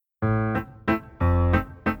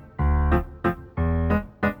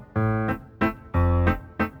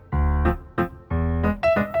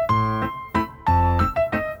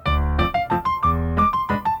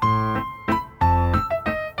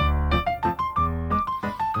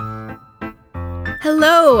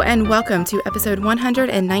Hello, and welcome to episode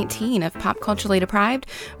 119 of Pop Culturally Deprived,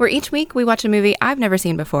 where each week we watch a movie I've never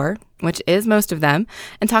seen before, which is most of them,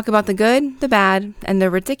 and talk about the good, the bad, and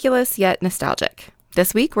the ridiculous yet nostalgic.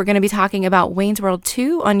 This week, we're going to be talking about Wayne's World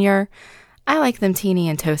 2 on your I Like Them Teeny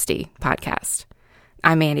and Toasty podcast.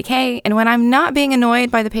 I'm Mandy Kay, and when I'm not being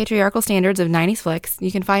annoyed by the patriarchal standards of 90s flicks,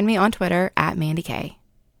 you can find me on Twitter at Mandy Kay.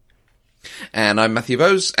 And I'm Matthew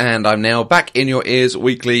Bowes, and I'm now back in your ears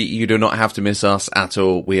weekly. You do not have to miss us at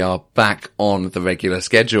all. We are back on the regular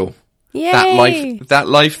schedule. Yay! That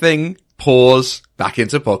life thing, pause, back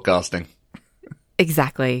into podcasting.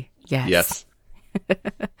 Exactly. Yes. Yes.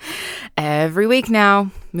 Every week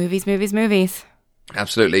now. Movies.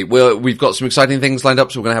 Absolutely. We've got some exciting things lined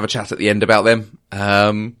up, so we're going to have a chat at the end about them.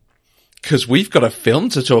 Because we've got a film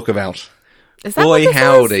to talk about. Is that Boy, what this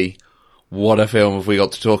howdy. is? What a film have we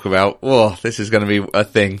got to talk about. Oh, this is going to be a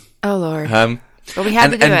thing. Oh, Lord. But we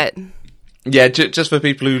had to do it. Yeah, just for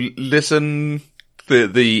people who listen,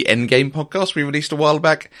 the Endgame podcast we released a while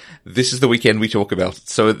back, this is the weekend we talk about.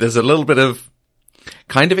 So there's a little bit of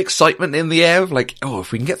kind of excitement in the air of like, oh,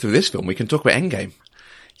 if we can get through this film, we can talk about Endgame.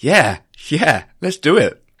 Yeah, let's do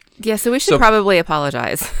it. Yeah, so we should probably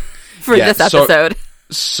apologize for this episode.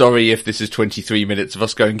 Sorry if this is 23 minutes of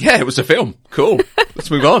us going, yeah, it was a film. Cool. Let's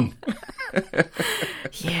move on.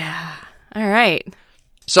 Yeah. All right.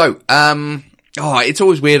 So, it's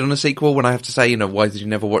always weird on a sequel when I have to say, why did you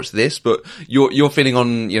never watch this? But you're feeling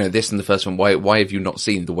on, this and the first one. Why have you not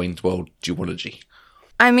seen the Wayne's World duology?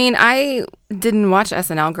 I mean, I didn't watch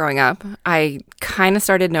SNL growing up. I kind of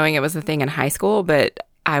started knowing it was a thing in high school, but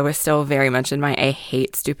I was still very much in my I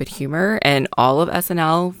hate stupid humor, and all of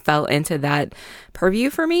SNL fell into that purview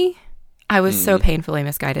for me. I was so painfully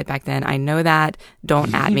misguided back then. I know that.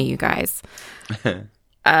 Don't at me, you guys. And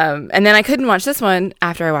then I couldn't watch this one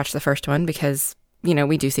after I watched the first one because,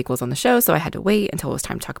 we do sequels on the show, so I had to wait until it was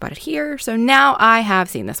time to talk about it here. So now I have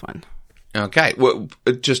seen this one. Okay. Well,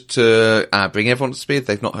 just to bring everyone to speed, if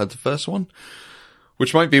they've not heard the first one,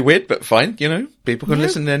 which might be weird, but fine, people can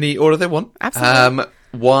listen in any order they want. Absolutely.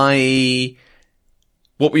 Why?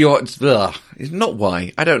 What were your? Not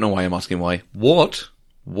why. I don't know why I'm asking why. What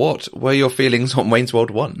were your feelings on Wayne's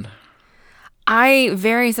World 1? I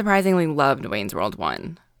very surprisingly loved Wayne's World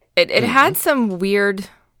 1. It had some weird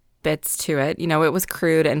bits to it. It was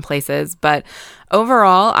crude in places, but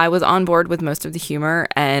overall, I was on board with most of the humor,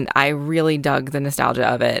 and I really dug the nostalgia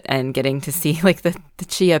of it and getting to see like the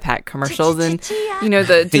Chia Pet commercials and,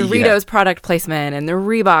 the Doritos product placement and the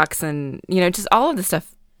Reeboks and, just all of the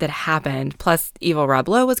stuff that happened. Plus, Evil Rob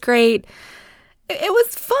Lowe was great. It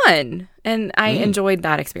was fun, and I enjoyed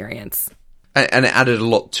that experience. And it added a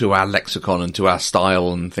lot to our lexicon and to our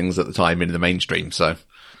style and things at the time in the mainstream, so...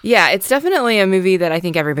 Yeah, it's definitely a movie that I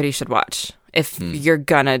think everybody should watch if you're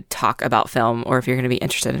gonna talk about film or if you're gonna be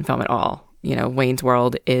interested in film at all. Wayne's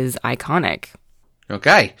World is iconic.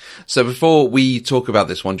 Okay, so before we talk about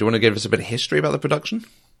this one, do you want to give us a bit of history about the production?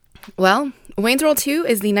 Well, Wayne's World 2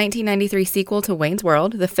 is the 1993 sequel to Wayne's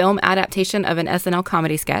World, the film adaptation of an SNL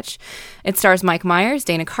comedy sketch. It stars Mike Myers,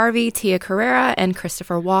 Dana Carvey, Tia Carrere, and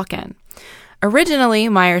Christopher Walken. Originally,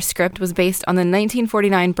 Myers' script was based on the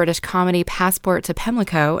 1949 British comedy Passport to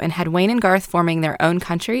Pimlico and had Wayne and Garth forming their own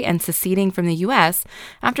country and seceding from the U.S.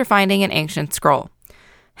 after finding an ancient scroll.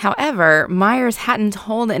 However, Myers hadn't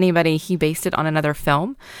told anybody he based it on another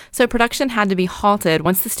film, so production had to be halted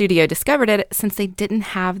once the studio discovered it since they didn't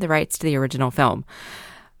have the rights to the original film.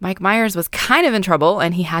 Mike Myers was kind of in trouble,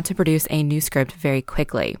 and he had to produce a new script very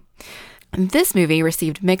quickly. This movie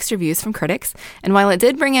received mixed reviews from critics, and while it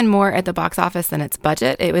did bring in more at the box office than its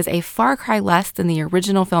budget, it was a far cry less than the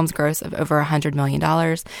original film's gross of over $100 million,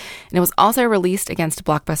 and it was also released against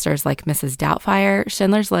blockbusters like Mrs. Doubtfire,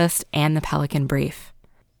 Schindler's List, and The Pelican Brief.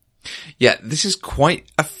 Yeah, this is quite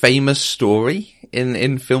a famous story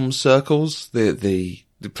in film circles, the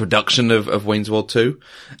production of Wayne's World 2.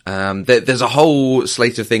 There's a whole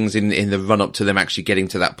slate of things in the run-up to them actually getting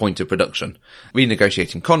to that point of production.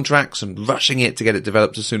 Renegotiating contracts and rushing it to get it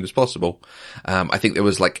developed as soon as possible. I think there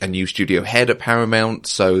was like a new studio head at Paramount,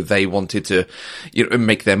 so they wanted to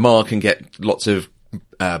make their mark and get lots of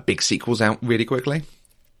big sequels out really quickly.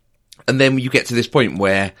 And then you get to this point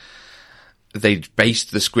where they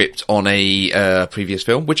based the script on a previous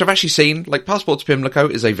film, which I've actually seen. Like, Passport to Pimlico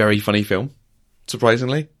is a very funny film,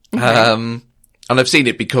 surprisingly. Okay. And I've seen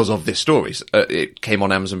it because of this story. It came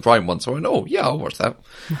on Amazon Prime once, so I went, oh, yeah, I'll watch that.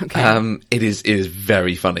 Okay. It is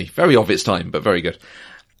very funny. Very of its time, but very good.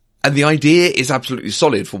 And the idea is absolutely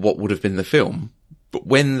solid for what would have been the film. But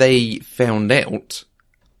when they found out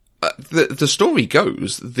the story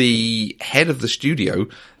goes, the head of the studio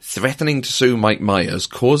threatening to sue Mike Myers,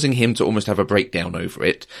 causing him to almost have a breakdown over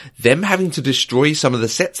it, them having to destroy some of the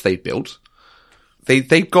sets they built.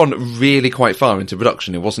 They've gone really quite far into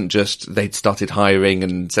production. It wasn't just they'd started hiring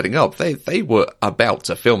and setting up. They were about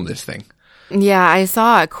to film this thing. Yeah, I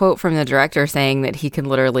saw a quote from the director saying that he could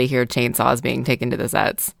literally hear chainsaws being taken to the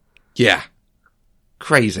sets. Yeah.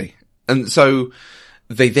 Crazy. And so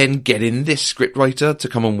they then get in this scriptwriter to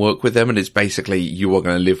come and work with them, and it's basically, you are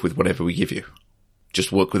going to live with whatever we give you.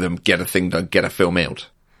 Just work with them, get a thing done, get a film out.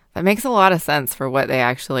 That makes a lot of sense for what they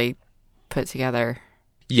actually put together.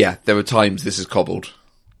 Yeah, there are times this is cobbled.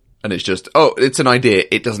 And it's just, oh, it's an idea.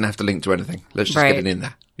 It doesn't have to link to anything. Let's just get it in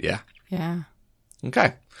there. Yeah. Yeah.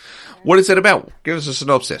 Okay. What is it about? Give us a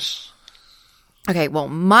synopsis. Okay, well,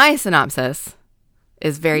 my synopsis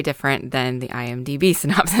is very different than the IMDb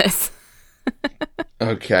synopsis.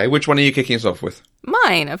 Okay, which one are you kicking us off with?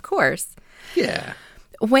 Mine, of course. Yeah.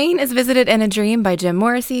 Wayne is visited in a dream by Jim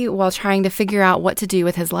Morrissey while trying to figure out what to do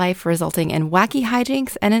with his life, resulting in wacky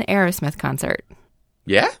hijinks and an Aerosmith concert.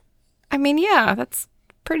 Yeah? I mean, yeah, that's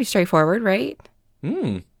pretty straightforward, right?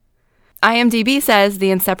 Hmm. IMDb says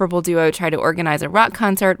the inseparable duo try to organize a rock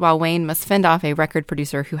concert while Wayne must fend off a record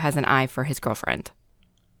producer who has an eye for his girlfriend.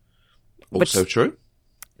 Also true?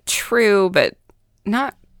 True, but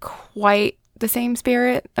not quite the same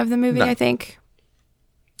spirit of the movie, No. I think.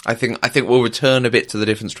 I think we'll return a bit to the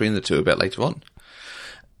difference between the two a bit later on.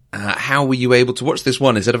 How were you able to watch this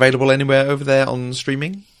one? Is it available anywhere over there on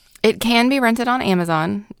streaming? It can be rented on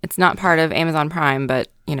Amazon. It's not part of Amazon Prime, but,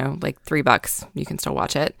 you know, like $3, you can still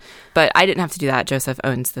watch it. But I didn't have to do that. Joseph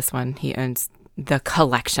owns this one. He owns the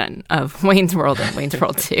collection of Wayne's World and Wayne's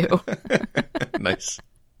World 2. Nice.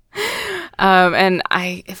 And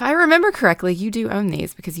if I remember correctly, you do own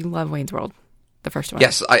these because you love Wayne's World, the first one.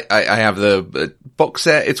 Yes, I have the box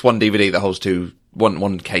set. It's one DVD that holds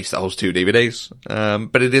one case that holds 2 DVDs.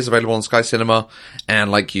 But it is available on Sky Cinema,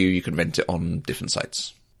 and like you can rent it on different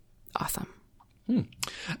sites. Awesome.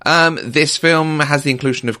 This film has the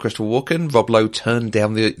inclusion of Christopher Walken. Rob Lowe turned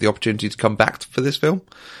down the opportunity to come back for this film.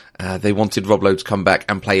 They wanted Rob Lowe to come back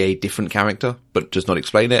and play a different character, but just not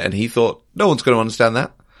explain it. And he thought, no one's going to understand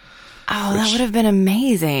that. Oh, that would have been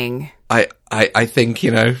amazing. I think,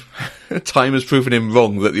 you know, time has proven him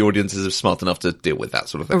wrong that the audiences are smart enough to deal with that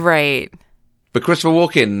sort of thing. Right. But Christopher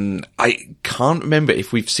Walken, I can't remember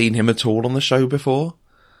if we've seen him at all on the show before.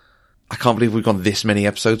 I can't believe we've gone this many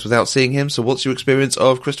episodes without seeing him. So what's your experience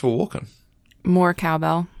of Christopher Walken? More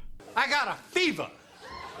cowbell. I got a fever.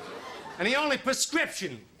 And the only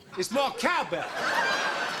prescription is more cowbell.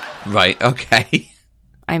 Right, okay.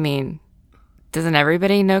 I mean, doesn't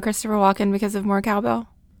everybody know Christopher Walken because of More Cowbell?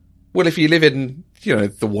 Well, if you live in, you know,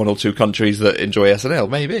 the 1 or 2 countries that enjoy SNL,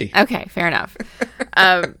 maybe. Okay, fair enough.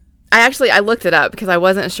 I looked it up because I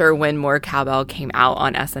wasn't sure when More Cowbell came out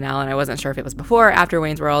on SNL, and I wasn't sure if it was before or after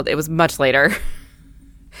Wayne's World. It was much later.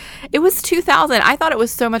 It was 2000. I thought it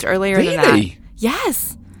was so much earlier than that. Really?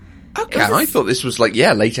 Yes. Okay, I thought this was like,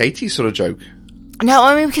 late 80s sort of joke. No,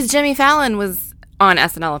 I mean, because Jimmy Fallon was on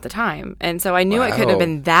SNL at the time, and so I knew it couldn't have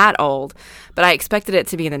been that old, but I expected it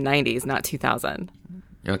to be in the 90s, not 2000.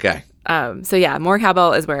 Okay. So yeah, More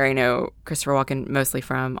Cowbell is where I know Christopher Walken mostly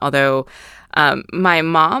from, although my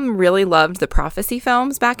mom really loved the Prophecy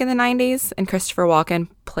films back in the 90s, and Christopher Walken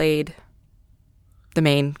played the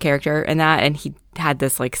main character in that, and he had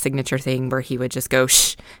this like signature thing where he would just go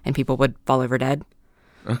shh and people would fall over dead.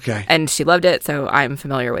 Okay. And she loved it, so I'm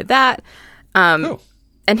familiar with that. Cool.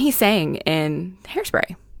 And he sang in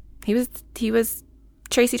Hairspray. He was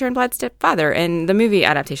Tracy Turnblad's stepfather in the movie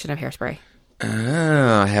adaptation of Hairspray.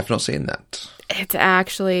 I have not seen that. It's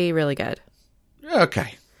actually really good.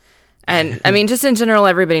 Okay. And I mean, just in general,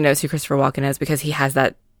 everybody knows who Christopher Walken is because he has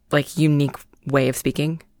that like unique way of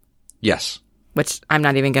speaking. Yes. Which I'm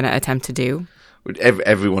not even going to attempt to do.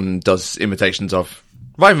 Everyone does imitations of.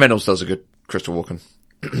 Ryan Reynolds does a good Christopher Walken.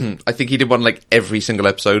 I think he did one like every single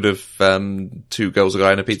episode of 2 Girls, a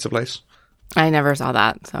Guy, and a Pizza Place. I never saw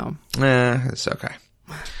that, so. It's okay.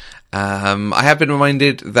 I have been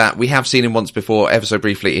reminded that we have seen him once before, ever so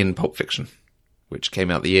briefly, in Pulp Fiction, which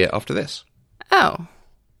came out the year after this. Oh.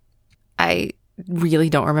 I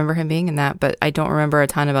really don't remember him being in that, but I don't remember a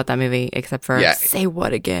ton about that movie except for say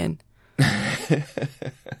what again?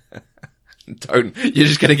 Don't. You're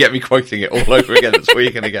just going to get me quoting it all over again. That's all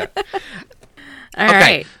you're going to get. All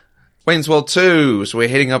right. Wayne's World 2. So we're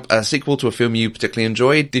hitting up a sequel to a film you particularly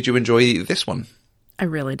enjoyed. Did you enjoy this one? I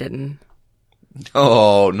really didn't.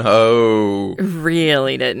 Oh, no.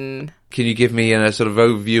 Really didn't. Can you give me a sort of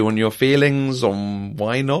overview on your feelings on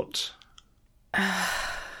why not?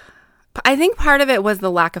 I think part of it was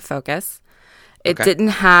the lack of focus. It Okay.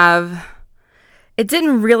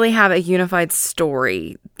 didn't really have a unified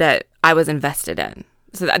story that I was invested in.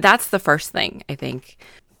 So that's the first thing, I think.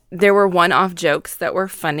 There were one-off jokes that were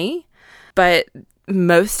funny, but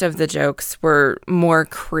most of the jokes were more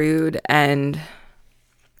crude and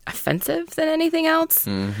offensive than anything else.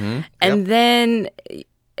 And then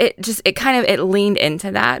it leaned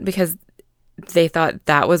into that because they thought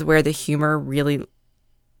that was where the humor really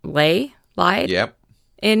lied Yep.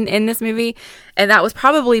 in this movie. And that was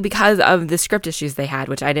probably because of the script issues they had,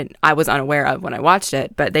 which I was unaware of when I watched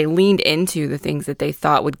it, but they leaned into the things that they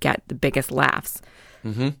thought would get the biggest laughs.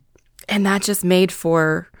 And that just made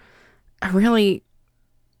for a really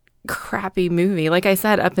crappy movie. Like I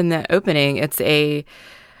said up in the opening, it's a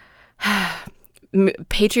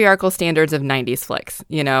patriarchal standards of 90s flicks.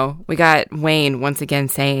 You know, we got Wayne once again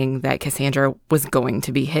saying that Cassandra was going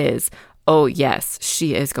to be his. Oh yes,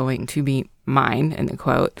 she is going to be mine, in the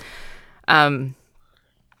quote. I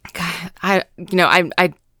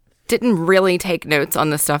didn't really take notes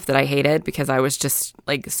on the stuff that I hated because I was just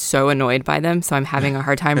like so annoyed by them. So I'm having a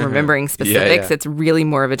hard time remembering specifics. Yeah. It's really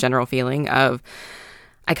more of a general feeling of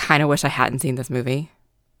I kind of wish I hadn't seen this movie.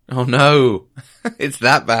 Oh no, it's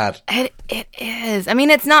that bad. It is. I mean,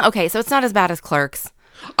 it's not okay. So it's not as bad as Clerks.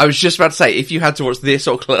 I was just about to say, if you had to watch this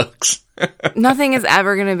or Clerks. Nothing is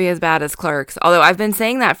ever going to be as bad as Clerks. Although I've been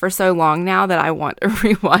saying that for so long now that I want to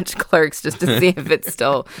rewatch Clerks just to see if it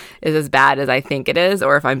still is as bad as I think it is,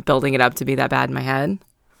 or if I'm building it up to be that bad in my head.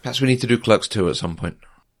 Perhaps we need to do Clerks 2 at some point.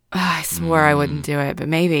 I swore I wouldn't do it, but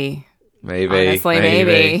maybe. Maybe. Honestly,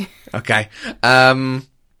 maybe. Okay.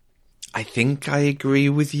 I think I agree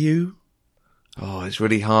with you. Oh, it's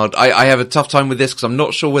really hard. I have a tough time with this because I'm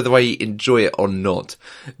not sure whether I enjoy it or not.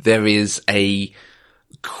 There is a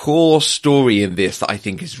core story in this that I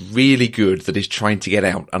think is really good that is trying to get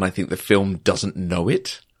out, and I think the film doesn't know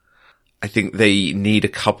it. I think they need a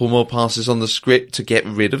couple more passes on the script to get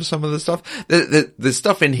rid of some of the stuff. There's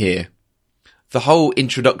stuff in here. The whole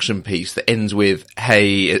introduction piece that ends with,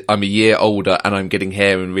 hey, I'm a year older and I'm getting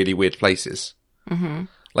hair in really weird places.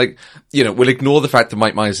 Like, you know, we'll ignore the fact that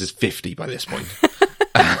Mike Myers is 50 by this point.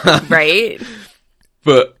 Right?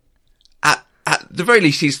 But at the very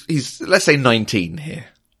least, he's, let's say 19 here.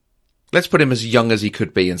 Let's put him as young as he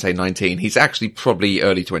could be and say 19. He's actually probably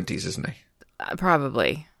early 20s, isn't he?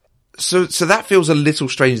 Probably. So that feels a little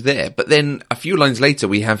strange there. But then a few lines later,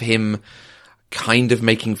 we have him kind of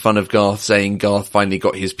making fun of Garth, saying Garth finally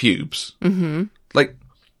got his pubes. Like,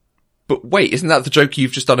 but wait, isn't that the joke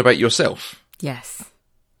you've just done about yourself? Yes.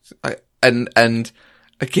 And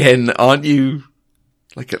again, aren't you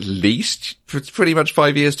like at least pretty much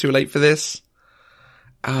 5 years too late for this?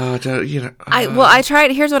 I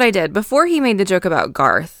tried. Here's what I did before he made the joke about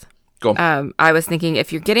Garth. Go on. I was thinking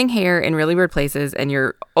if you're getting hair in really weird places and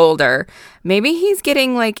you're older, maybe he's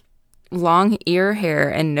getting like long ear hair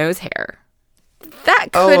and nose hair. That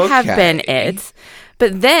could have been it.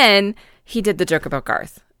 But then he did the joke about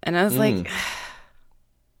Garth, and I was like,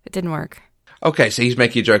 it didn't work. Okay, so he's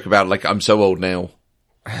making a joke about, like, I'm so old now.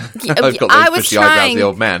 I've got I those was bushy eyebrows, trying- the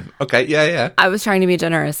old man. Okay, yeah. I was trying to be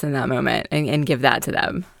generous in that moment and give that to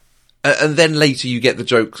them. And then later you get the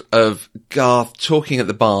joke of Garth talking at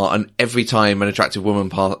the bar, and every time an attractive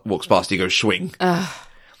woman walks past, he goes, swing.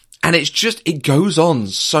 And it's just, it goes on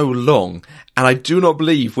so long, and I do not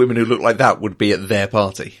believe women who look like that would be at their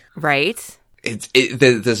party. Right?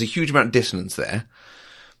 There's a huge amount of dissonance there.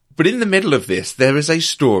 But in the middle of this, there is a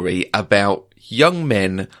story about young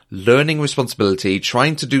men learning responsibility,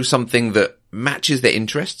 trying to do something that matches their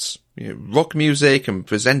interests, you know, rock music and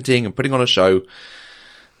presenting and putting on a show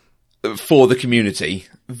for the community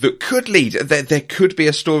that could lead, there could be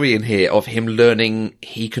a story in here of him learning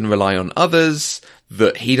he can rely on others,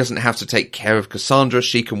 that he doesn't have to take care of Cassandra,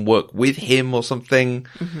 she can work with him or something,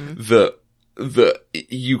 that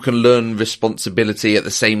you can learn responsibility at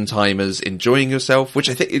the same time as enjoying yourself, which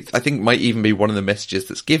I think might even be one of the messages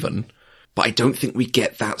that's given. But I don't think we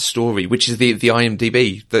get that story, which is the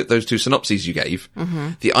IMDb, those two synopses you gave.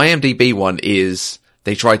 The IMDb one is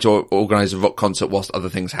they try to organize a rock concert whilst other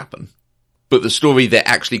things happen. But the story they're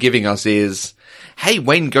actually giving us is, hey,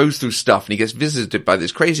 Wayne goes through stuff and he gets visited by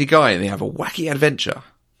this crazy guy and they have a wacky adventure,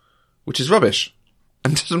 which is rubbish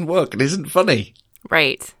and doesn't work and isn't funny.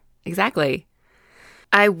 Right. Exactly.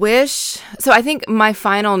 I think my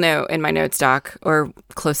final note in my notes doc, or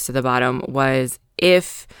close to the bottom, was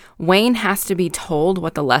if Wayne has to be told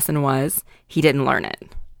what the lesson was, he didn't learn it.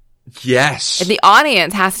 Yes. If the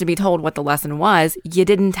audience has to be told what the lesson was, you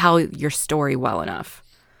didn't tell your story well enough.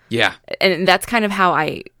 Yeah. And that's kind of how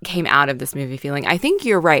I came out of this movie feeling. I think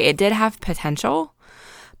you're right. It did have potential,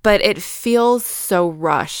 but it feels so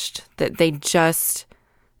rushed that they just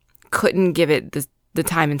couldn't give it the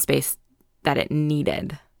time and space that it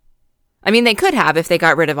needed. I mean, they could have if they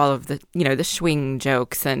got rid of all of the, the Schwing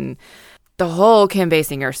jokes, and the whole Kim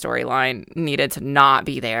Basinger storyline needed to not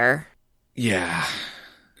be there. Yeah.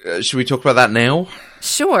 Should we talk about that now?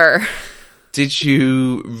 Sure. Did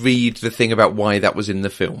you read the thing about why that was in the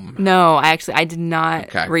film? No, I did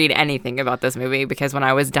not read anything about this movie, because when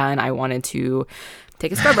I was done, I wanted to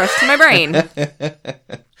take a scrub brush to my brain.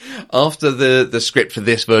 After the script for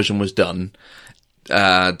this version was done,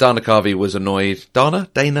 Dana Carvey was annoyed. Dana?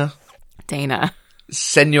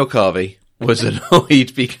 Senor Carvey was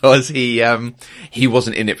annoyed because he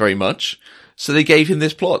wasn't in it very much. So they gave him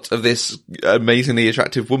this plot of this amazingly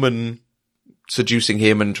attractive woman seducing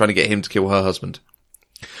him and trying to get him to kill her husband.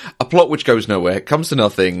 A plot which goes nowhere, comes to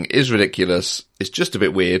nothing, is ridiculous, it's just a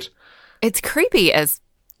bit weird. It's creepy as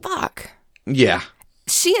fuck. Yeah.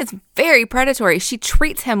 She is very predatory. She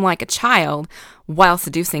treats him like a child while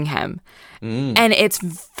seducing him. And it's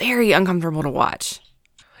very uncomfortable to watch.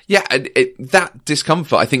 Yeah, that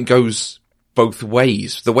discomfort, I think, goes both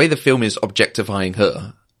ways. The way the film is objectifying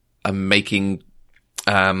her and making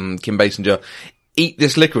Kim Basinger eat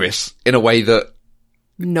this licorice in a way that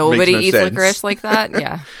nobody makes no eats sense. licorice like that.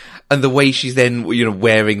 Yeah. And the way she's then,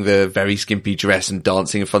 wearing the very skimpy dress and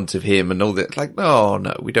dancing in front of him and all that. Like, oh,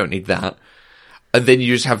 no, we don't need that. And then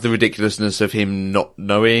you just have the ridiculousness of him not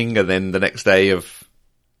knowing, and then the next day of,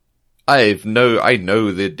 I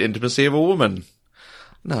know the intimacy of a woman.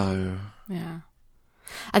 No. Yeah.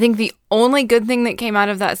 I think the only good thing that came out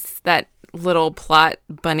of that little plot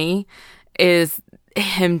bunny is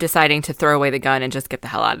him deciding to throw away the gun and just get the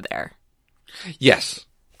hell out of there. Yes.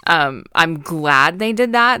 I'm glad they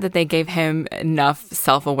did that they gave him enough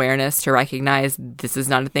self-awareness to recognize this is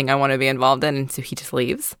not a thing I want to be involved in, and so he just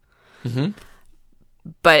leaves. Mm-hmm.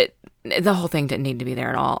 But the whole thing didn't need to be there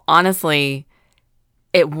at all. Honestly,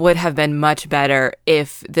 it would have been much better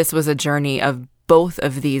if this was a journey of both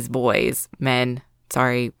of these boys, men,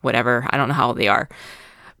 sorry, whatever, I don't know how old they are.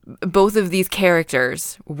 Both of these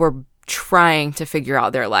characters were trying to figure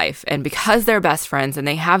out their life. And because they're best friends and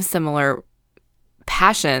they have similar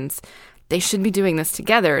passions, they should be doing this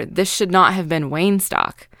together. This should not have been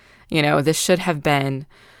Waynestock. This should have been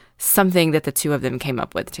something that the two of them came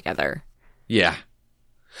up with together. Yeah.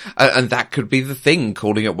 And that could be the thing,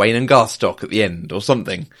 calling it Wayne and Garthstock at the end or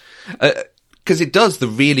something. Because it does the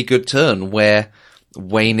really good turn where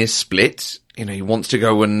Wayne is split. He wants to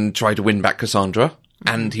go and try to win back Cassandra,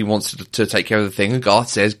 and he wants to take care of the thing. And Garth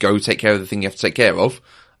says, go take care of the thing you have to take care of,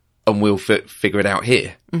 and we'll figure it out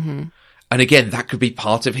here. Mm-hmm. And again, that could be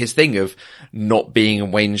part of his thing of not being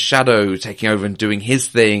in Wayne's shadow, taking over and doing his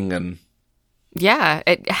thing. And yeah,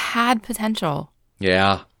 it had potential.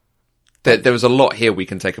 Yeah. There was a lot here we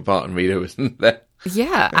can take apart and read, wasn't there?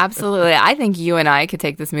 Yeah, absolutely. I think you and I could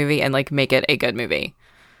take this movie and make it a good movie.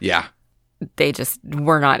 Yeah. They just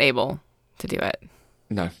were not able to do it.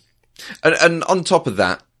 No. And on top of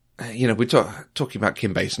that, we're talking about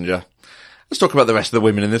Kim Basinger. Let's talk about the rest of the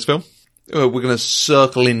women in this film. We're going to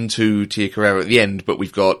circle into Tia Carrere at the end, but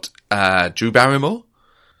we've got Drew Barrymore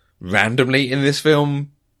randomly in this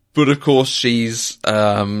film. But of course, she's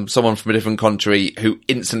someone from a different country who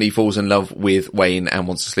instantly falls in love with Wayne and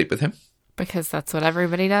wants to sleep with him. Because that's what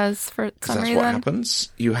everybody does for some reason. That's what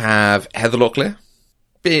happens. You have Heather Locklear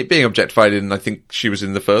being objectified in, I think she was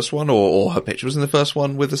in the first one, or her picture was in the first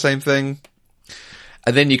one with the same thing.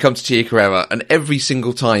 And then you come to Tia Carrere, and every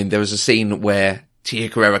single time there is a scene where Tia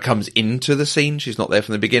Carrere comes into the scene. She's not there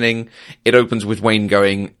from the beginning. It opens with Wayne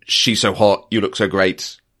going, "She's so hot. You look so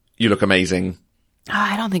great. You look amazing." Oh,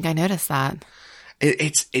 I don't think I noticed that.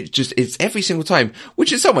 It's every single time,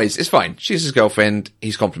 which in some ways is fine. She's his girlfriend.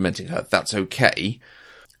 He's complimenting her. That's okay.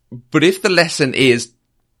 But if the lesson is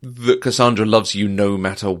that Cassandra loves you no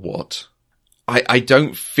matter what, I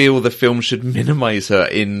don't feel the film should minimize her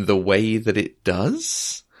in the way that it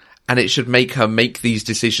does. And it should make her make these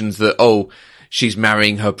decisions that, she's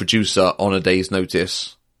marrying her producer on a day's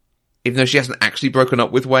notice. Even though she hasn't actually broken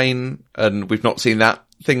up with Wayne, and we've not seen that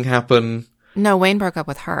thing happen. No, Wayne broke up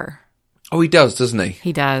with her. Oh, he does, doesn't he?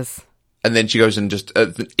 He does. And then she goes and just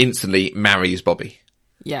instantly marries Bobby.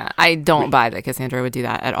 Yeah, I don't buy that Cassandra would do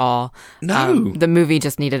that at all. No. The movie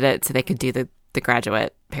just needed it so they could do the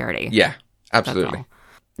Graduate parody. Yeah, absolutely.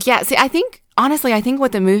 Yeah, see, I think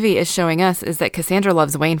what the movie is showing us is that Cassandra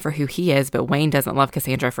loves Wayne for who he is, but Wayne doesn't love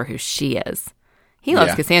Cassandra for who she is. He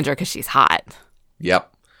loves Cassandra because she's hot.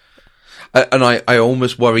 Yep. And I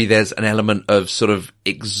almost worry there's an element of sort of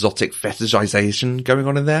exotic fetishization going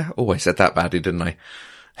on in there. Oh, I said that badly, didn't I?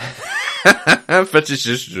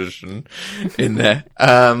 fetishization in there.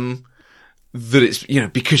 That it's,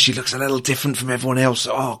 because she looks a little different from everyone else.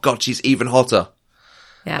 Oh God, she's even hotter.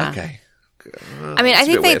 Yeah. Okay. I mean, I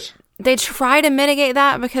think they try to mitigate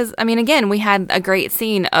that because, I mean, again, we had a great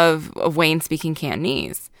scene of Wayne speaking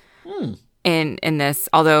Cantonese in this,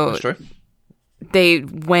 although That's true. they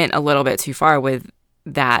went a little bit too far with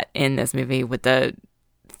that in this movie with the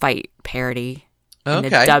fight parody and the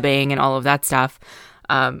dubbing and all of that stuff.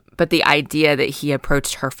 But the idea that he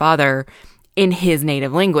approached her father in his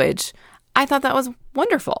native language, I thought that was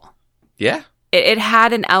wonderful. Yeah. It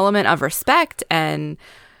had an element of respect, and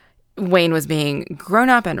Wayne was being grown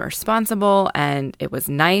up and responsible, and it was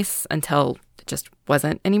nice until it just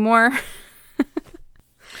wasn't anymore.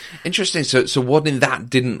 Interesting. So what in that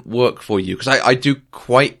didn't work for you? Because I do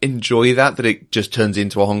quite enjoy that it just turns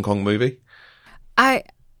into a Hong Kong movie. I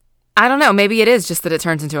don't know. Maybe it is just that it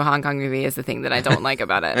turns into a Hong Kong movie is the thing that I don't like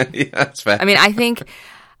about it. Yeah, that's fair. I mean, I think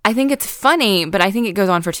it's funny, but I think it goes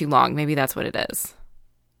on for too long. Maybe that's what it is.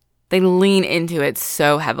 They lean into it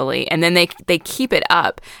so heavily, and then they keep it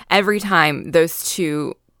up. Every time those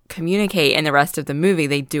two communicate in the rest of the movie,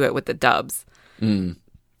 they do it with the dubs. Mm.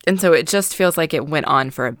 And so it just feels like it went on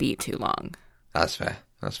for a beat too long. That's fair.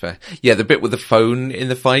 Yeah, the bit with the phone in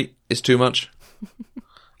the fight is too much.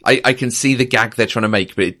 I can see the gag they're trying to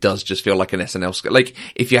make, but it does just feel like an SNL sketch. Like,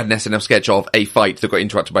 if you had an SNL sketch of a fight that got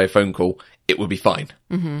interrupted by a phone call, it would be fine.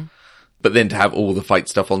 Mm-hmm. But then to have all the fight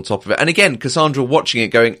stuff on top of it. And again, Cassandra watching it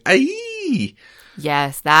going, "Ay!"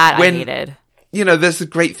 Yes, that I hated. There's the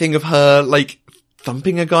great thing of her, like,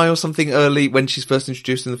 thumping a guy or something early when she's first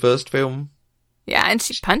introduced in the first film. Yeah, and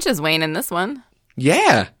she punches Wayne in this one.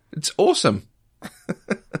 Yeah, it's awesome.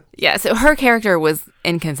 Yeah, so her character was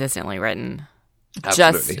inconsistently written.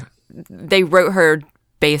 Absolutely. They wrote her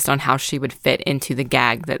based on how she would fit into the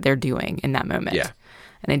gag that they're doing in that moment. Yeah.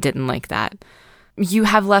 And I didn't like that. You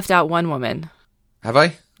have left out one woman. Have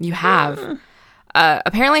I? You have.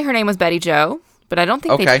 Apparently her name was Betty Jo, but I don't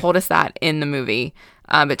think they told us that in the movie.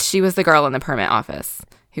 But she was the girl in the permit office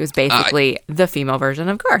who was basically the female version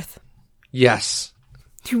of Garth. Yes.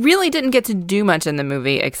 Who really didn't get to do much in the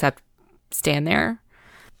movie except stand there.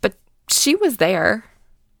 But she was there.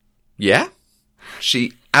 Yeah.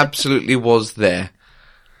 She absolutely was there.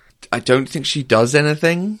 I don't think she does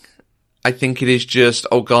anything. I think it is just,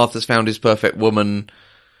 Garth has found his perfect woman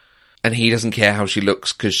and he doesn't care how she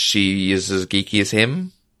looks because she is as geeky as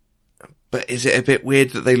him. But is it a bit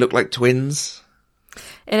weird that they look like twins?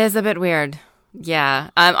 It is a bit weird. Yeah.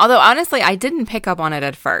 Although, honestly, I didn't pick up on it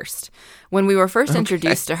at first. When we were first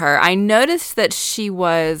introduced to her, I noticed that she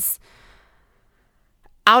was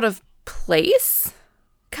out of place,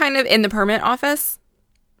 kind of, in the permit office.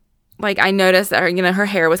 Like, I noticed that her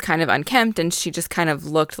hair was kind of unkempt, and she just kind of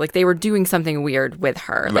looked like they were doing something weird with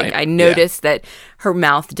her. Right. Like, I noticed that her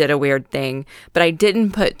mouth did a weird thing, but I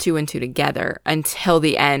didn't put two and two together until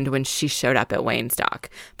the end when she showed up at Wayne's dock,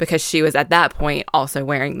 because she was at that point also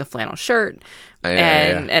wearing the flannel shirt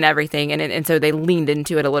and everything. And so they leaned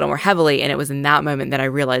into it a little more heavily, and it was in that moment that I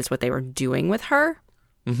realized what they were doing with her.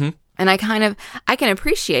 Mm-hmm. And I can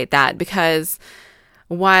appreciate that, because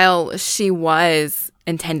while she was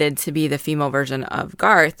intended to be the female version of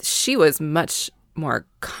Garth, she was much more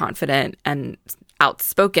confident and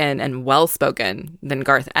outspoken and well-spoken than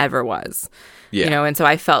Garth ever was. Yeah. And so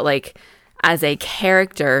I felt like as a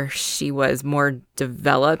character, she was more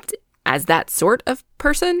developed as that sort of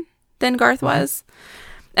person than Garth was.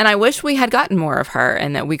 And I wish we had gotten more of her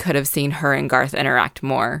and that we could have seen her and Garth interact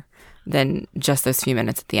more than just those few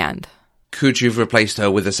minutes at the end. Could you have replaced her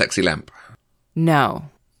with a sexy lamp? No.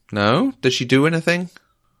 No? Does she do anything?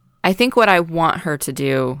 I think what I want her to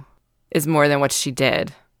do is more than what she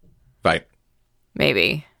did. Right.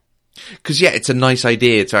 Maybe. Because, it's a nice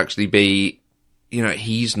idea to actually be,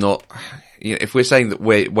 he's not... if we're saying that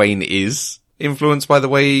Wayne is influenced by the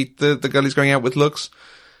way the girl he's going out with looks,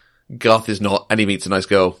 Garth is not, and he meets a nice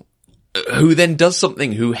girl who then does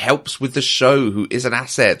something, who helps with the show, who is an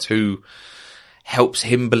asset, who helps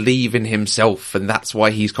him believe in himself, and that's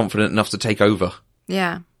why he's confident enough to take over.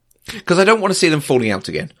 Yeah. Because I don't want to see them falling out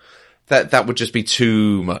again. That would just be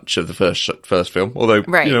too much of the first film. Although,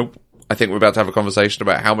 I think we're about to have a conversation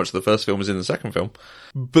about how much the first film is in the second film.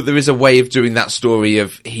 But there is a way of doing that story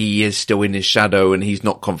of he is still in his shadow and he's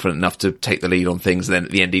not confident enough to take the lead on things, and then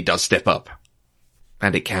at the end he does step up.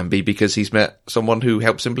 And it can be because he's met someone who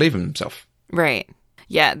helps him believe in himself. Right.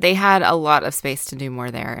 Yeah, they had a lot of space to do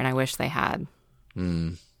more there, and I wish they had.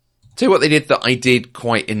 Tell you what they did that I did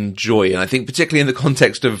quite enjoy, and I think particularly in the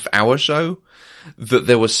context of our show, that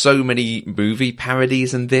there were so many movie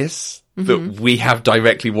parodies in this that we have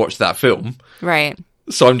directly watched that film. Right.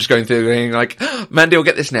 So I'm just going through going like, Mandy will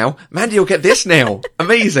get this now. Mandy will get this now.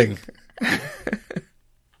 Amazing.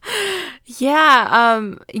 Yeah,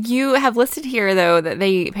 you have listed here, though, that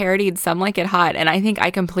they parodied Some Like It Hot, and I think I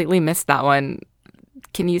completely missed that one.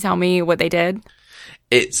 Can you tell me what they did?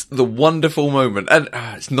 It's the wonderful moment. And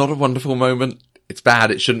it's not a wonderful moment. It's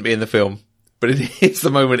bad. It shouldn't be in the film. But it is the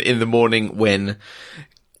moment in the morning when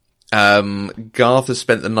Garth has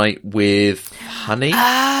spent the night with Honey.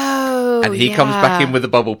 Oh, and he comes back in with a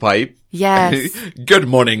bubble pipe. Yes. Good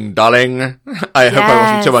morning, darling. I hope I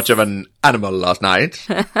wasn't too much of an animal last night.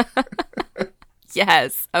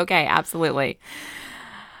 Yes. Okay, absolutely.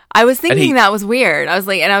 I was thinking that was weird. I was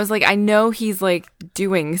like, I know he's like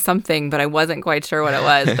doing something, but I wasn't quite sure what it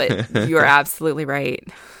was. But you are absolutely right.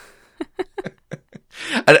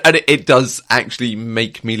 and it does actually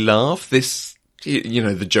make me laugh. This, you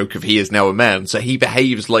know, the joke of he is now a man. So he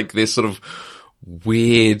behaves like this sort of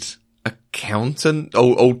weird accountant,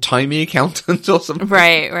 old-timey accountant or something.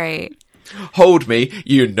 Right. Hold me,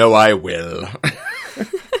 you know I will.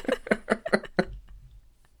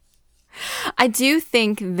 I do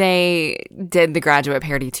think they did the Graduate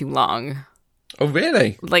parody too long. Oh,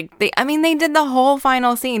 really? Like, they did the whole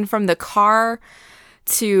final scene from the car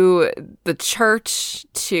to the church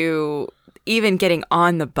to even getting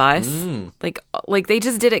on the bus. Like they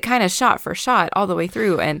just did it kind of shot for shot all the way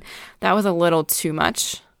through, and that was a little too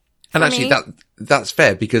much. And actually, that's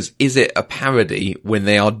fair, because is it a parody when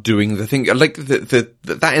they are doing the thing? Like,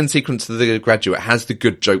 that end sequence of The Graduate has the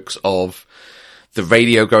good jokes of the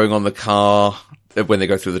radio going on the car when they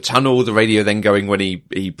go through the tunnel, the radio then going when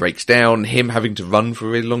he breaks down, him having to run for a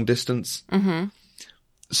really long distance. Mm-hmm.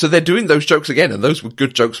 So they're doing those jokes again, and those were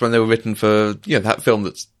good jokes when they were written for, you know, that film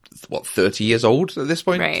that's, 30 years old at this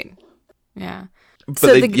point? Right. Yeah. But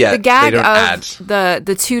so the gag of add.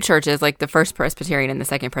 the two churches, like the first Presbyterian and the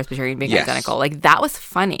second Presbyterian being identical, like that was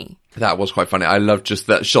funny. That was quite funny. I loved just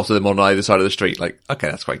that shot of them on either side of the street. Like, okay,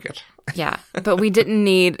 that's quite good. Yeah, but we didn't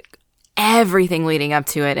need everything leading up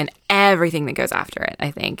to it and everything that goes after it.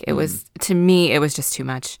 I think it was, to me, it was just too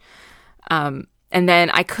much. And then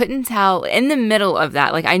I couldn't tell in the middle of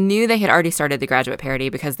that, like I knew they had already started the Graduate parody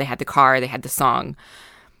because they had the car, they had the song.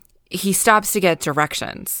 He stops to get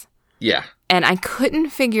directions. Yeah. And I couldn't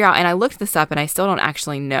figure out, and I looked this up and I still don't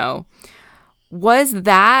actually know, was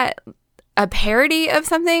that a parody of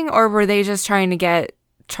something, or were they just trying to get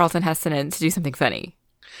Charlton Heston to do something funny?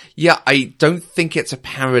 Yeah, I don't think it's a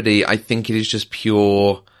parody. I think it is just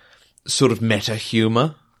pure sort of meta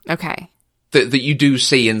humor. Okay. That you do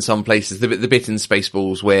see in some places, the bit in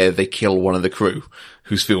Spaceballs where they kill one of the crew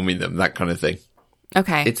who's filming them, that kind of thing.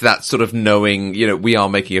 Okay. It's that sort of knowing, you know, we are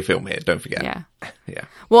making a film here, don't forget. Yeah. Yeah.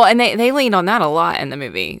 Well, and they leaned on that a lot in the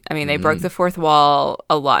movie. I mean, they broke the fourth wall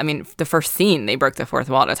a lot. I mean, the first scene, they broke the fourth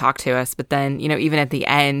wall to talk to us. But then, you know, even at the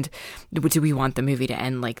end, do we want the movie to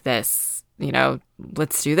end like this? You know,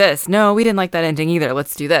 let's do this. No, we didn't like that ending either.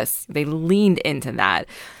 Let's do this. They leaned into that.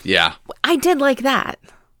 Yeah. I did like that.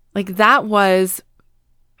 Like, that was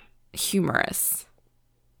humorous.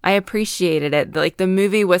 I appreciated it. Like, the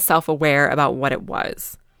movie was self-aware about what it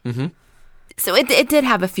was. Mm-hmm. So it did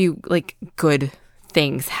have a few, like, good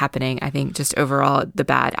things happening. I think just overall, the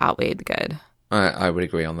bad outweighed the good. I would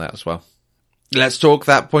agree on that as well. Let's talk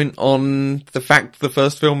that point on the fact the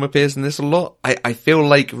first film appears in this a lot. I feel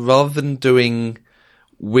like rather than doing,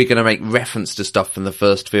 we're going to make reference to stuff from the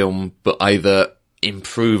first film, but either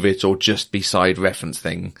improve it or just be side reference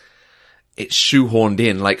thing, it's shoehorned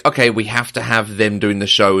in. Like, okay, we have to have them doing the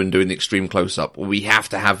show and doing the extreme close-up. We have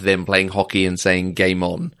to have them playing hockey and saying game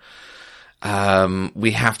on.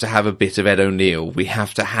 We have to have a bit of Ed O'Neill. We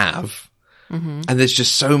have to have... Mm-hmm. And there's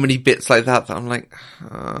just so many bits like that I'm like...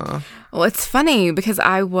 Well, it's funny because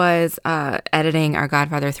I was editing our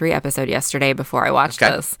Godfather 3 episode yesterday before I watched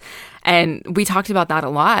this. And we talked about that a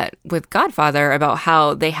lot with Godfather, about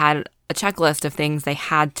how they had a checklist of things they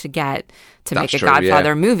had to get to make a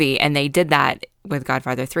Godfather movie. And they did that with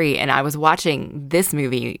Godfather 3. And I was watching this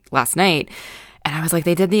movie last night and I was like,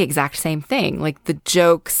 they did the exact same thing. Like the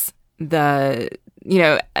jokes, the, you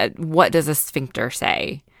know, what does a sphincter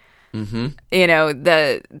say? Mm-hmm. You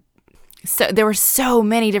know, so there were so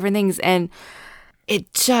many different things and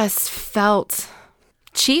it just felt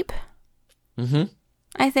cheap. Mm-hmm.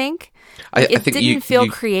 I think. I think didn't feel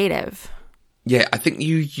creative. Yeah, I think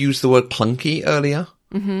you used the word clunky earlier.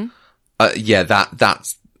 Mm-hmm. Yeah,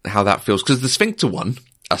 that's how that feels. Because the sphincter one,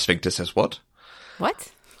 a sphincter says what?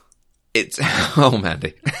 What? It's, oh,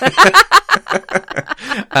 Mandy.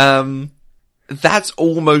 That's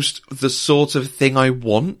almost the sort of thing I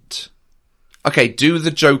want. Okay, do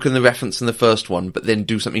the joke and the reference in the first one, but then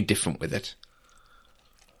do something different with it.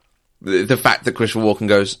 the fact that Christopher Walken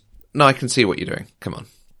goes, no, I can see what you're doing. Come on.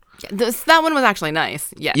 Yeah, that one was actually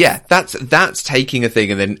nice. Yes. Yeah, that's taking a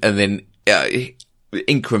thing and then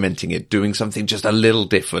incrementing it, doing something just a little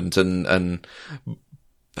different,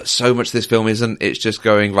 but so much of this film isn't. It's just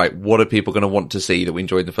going, right, what are people going to want to see that we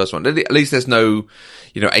enjoyed in the first one? At least there's no,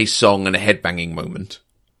 a song and a headbanging moment.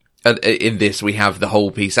 In this, we have the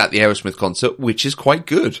whole piece at the Aerosmith concert, which is quite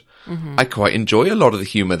good. Mm-hmm. I quite enjoy a lot of the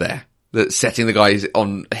humour there. That's setting the guy's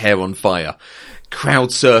hair on fire. Crowd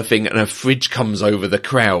surfing and a fridge comes over the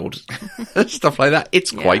crowd. Stuff like that.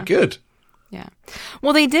 It's quite good. Yeah.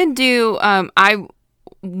 Well, they did do, I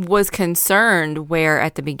was concerned where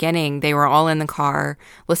at the beginning they were all in the car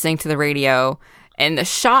listening to the radio and the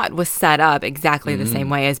shot was set up exactly the same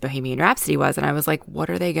way as Bohemian Rhapsody was. And I was like, what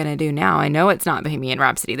are they going to do now? I know it's not Bohemian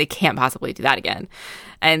Rhapsody. They can't possibly do that again.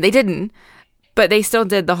 And they didn't, but they still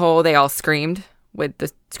did they all screamed with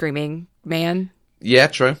the screaming man. Yeah,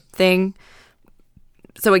 true. Thing.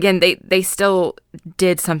 So again, they still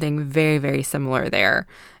did something very, very similar there.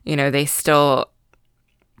 They still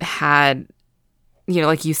had,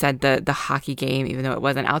 like you said, the hockey game, even though it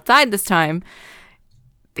wasn't outside this time,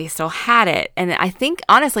 they still had it. And I think,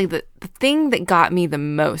 honestly, the thing that got me the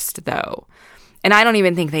most, though, and I don't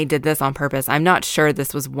even think they did this on purpose. I'm not sure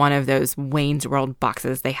this was one of those Wayne's World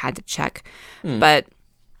boxes they had to check. But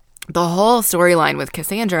the whole storyline with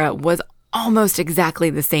Cassandra was almost exactly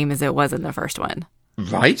the same as it was in the first one.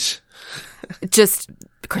 Right. Just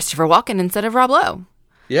Christopher Walken instead of Rob Lowe.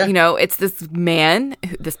 Yeah. It's this man,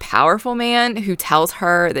 this powerful man who tells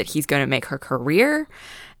her that he's going to make her career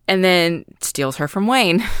and then steals her from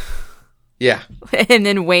Wayne. Yeah. And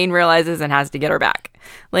then Wayne realizes and has to get her back.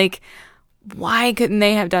 Like, why couldn't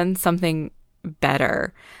they have done something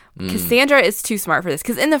better? Cassandra is too smart for this.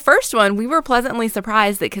 Because in the first one, we were pleasantly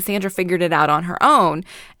surprised that Cassandra figured it out on her own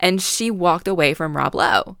and she walked away from Rob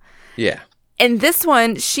Lowe. Yeah. In this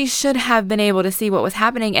one, she should have been able to see what was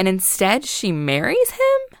happening, and instead she marries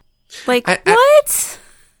him? Like, what?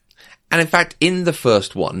 And in fact, in the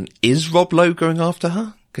first one, is Rob Lowe going after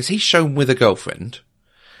her? Because he's shown with a girlfriend.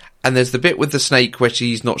 And there's the bit with the snake where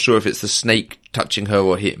she's not sure if it's the snake touching her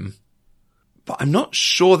or him. But I'm not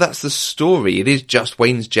sure that's the story. It is just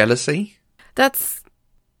Wayne's jealousy.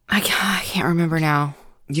 I can't remember now.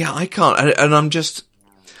 Yeah, I can't. And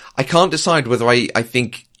I can't decide whether I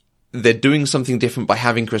think they're doing something different by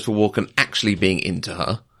having Christopher Walken actually being into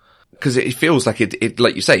her. Because it feels like it,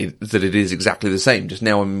 like you say, that it is exactly the same. Just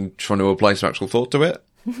now I'm trying to apply some actual thought to it.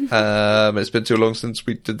 It's been too long since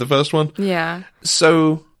we did the first one. Yeah.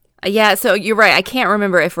 So... Yeah, so you're right. I can't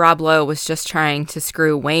remember if Rob Lowe was just trying to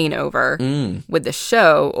screw Wayne over with the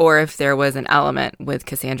show or if there was an element with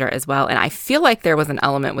Cassandra as well. And I feel like there was an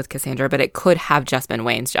element with Cassandra, but it could have just been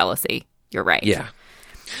Wayne's jealousy. You're right. Yeah.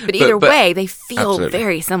 But either way, they feel absolutely.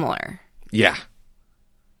 very similar. Yeah.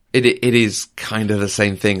 It is kind of the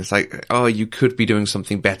same thing. It's like, oh, you could be doing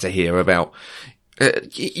something better here about,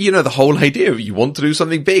 the whole idea of you want to do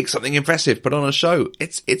something big, something impressive, put on a show.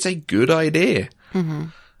 It's a good idea. Mm-hmm.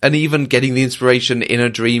 And even getting the inspiration in a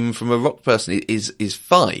dream from a rock person is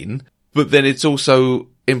fine. But then it's also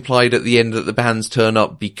implied at the end that the bands turn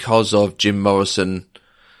up because of Jim Morrison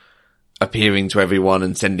appearing to everyone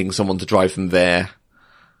and sending someone to drive them there.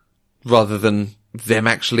 Rather than them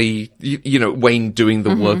actually, Wayne doing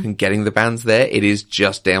the work and getting the bands there. It is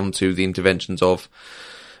just down to the interventions of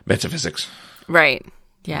metaphysics. Right.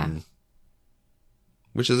 Yeah.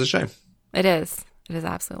 Which is a shame. It is. It is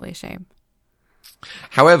absolutely a shame.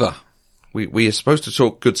 However, we are supposed to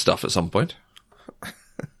talk good stuff at some point.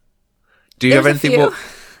 Do you have anything more?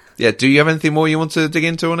 Yeah. Do you have anything more you want to dig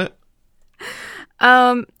into on it?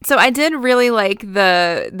 So I did really like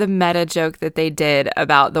the meta joke that they did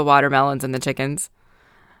about the watermelons and the chickens.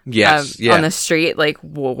 Yes, yeah. On the street, like,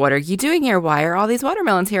 well, what are you doing here? Why are all these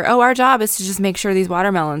watermelons here? Oh, our job is to just make sure these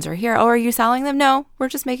watermelons are here. Oh, are you selling them? No, we're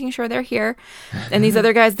just making sure they're here. And these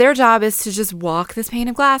other guys, their job is to just walk this pane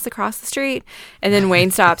of glass across the street. And then Wayne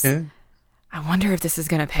stops. I wonder if this is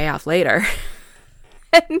going to pay off later.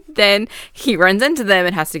 And then he runs into them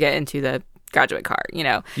and has to get into the graduate car,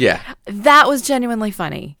 Yeah. That was genuinely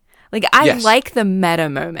funny. Like, I like the meta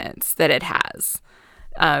moments that it has.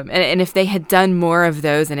 And if they had done more of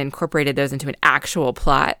those and incorporated those into an actual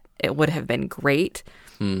plot, it would have been great.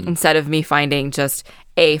 Instead of me finding just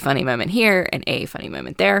a funny moment here and a funny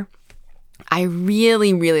moment there. I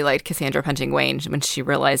really, really liked Cassandra punching Wayne when she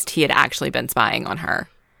realized he had actually been spying on her.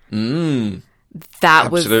 That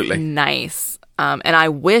absolutely. Was nice. And I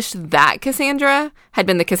wish that Cassandra had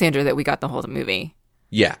been the Cassandra that we got the whole movie.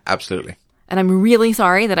 Yeah, absolutely. And I'm really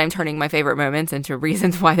sorry that I'm turning my favorite moments into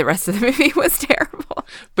reasons why the rest of the movie was terrible.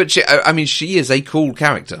 But she is a cool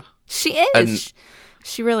character. She is. And-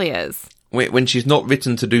 She really is. When she's not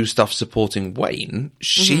written to do stuff She really is. when she's not written to do stuff supporting Wayne,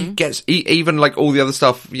 she gets even like all the other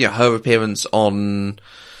stuff. Her appearance on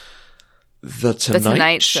the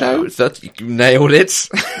Tonight Show. That you nailed it.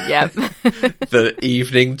 Yep. The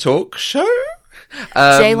evening talk show.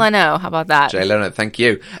 Jay Leno, how about that? Jay Leno, thank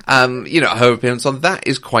you. Her appearance on that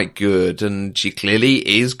is quite good, and she clearly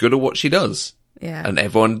is good at what she does. Yeah. And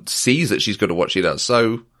everyone sees that she's good at what she does.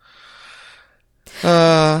 So,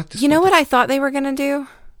 you know what I thought they were going to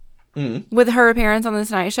do with her appearance on The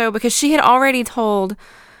Tonight Show? Because she had already told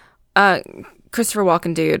Christopher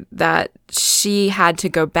Walken dude that she had to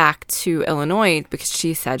go back to Illinois because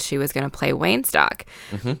she said she was going to play Wayne Stock.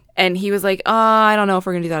 And he was like, I don't know if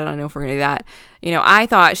we're going to do that. I don't know if we're going to do that. I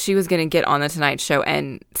thought she was going to get on The Tonight Show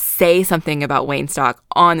and say something about Wayne Stock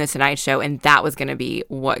on The Tonight Show, and that was going to be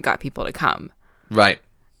what got people to come. right.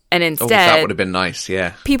 And instead, That would have been nice,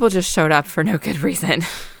 yeah. people just showed up for no good reason.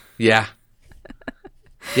 Yeah.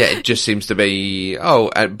 Yeah, it just seems to be,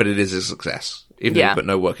 but it is a success. Even though you put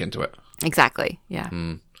no work into it. Exactly, yeah.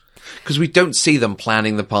 Because we don't see them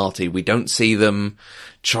planning the party. We don't see them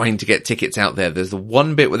trying to get tickets out there. There's the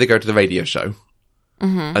one bit where they go to the radio show.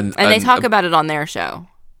 And they talk about it on their show.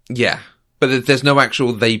 Yeah. But there's no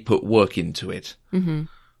actual, they put work into it. Oh,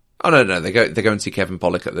 no. They go and see Kevin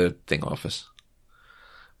Pollak at the thing office.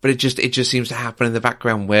 But it just seems to happen in the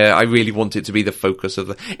background where I really want it to be the focus of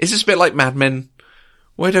the... It's just a bit like Mad Men,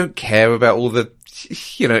 where I don't care about all the,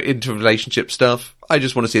 interrelationship stuff. I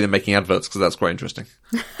just want to see them making adverts because that's quite interesting.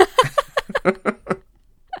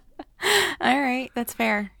 All right, that's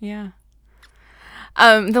fair, yeah.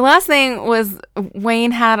 The last thing was Wayne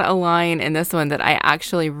had a line in this one that I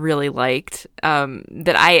actually really liked,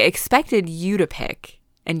 that I expected you to pick,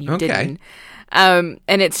 and you didn't. And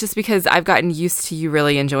it's just because I've gotten used to you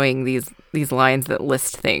really enjoying these lines that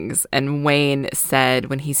list things. And Wayne said,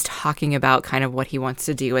 when he's talking about kind of what he wants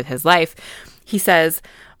to do with his life, he says,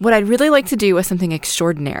 "What I'd really like to do is something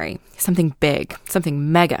extraordinary, something big,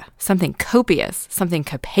 something mega, something copious, something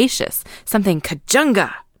capacious, something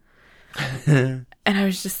kajunga." And I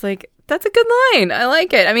was just like, that's a good line. I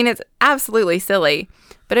like it. I mean, it's absolutely silly,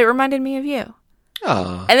 but it reminded me of you.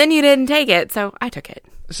 Ah. And then you didn't take it, so I took it.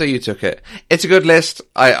 So you took it. It's a good list.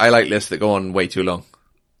 I like lists that go on way too long.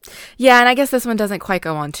 Yeah, and I guess this one doesn't quite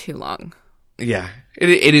go on too long. Yeah.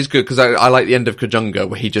 It is good because I like the end of Kajunga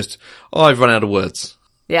where he just, I've run out of words.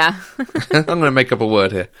 Yeah. I'm going to make up a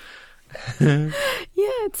word here.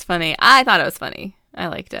 Yeah, it's funny. I thought it was funny. I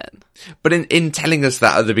liked it. But in telling us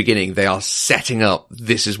that at the beginning, they are setting up,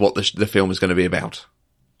 this is what the film is going to be about.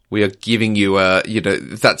 We are giving you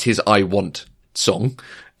that's his I Want song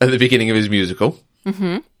at the beginning of his musical.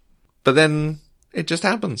 Mm-hmm. But then it just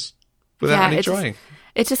happens without any trying.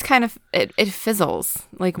 It just kind of, it fizzles.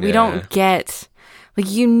 Like, we don't get, like,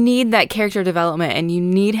 you need that character development and you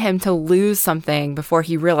need him to lose something before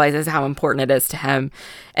he realizes how important it is to him.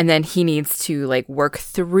 And then he needs to, like, work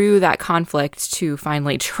through that conflict to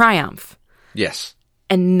finally triumph. Yes.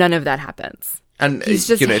 And none of that happens. And he's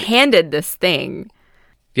just handed this thing.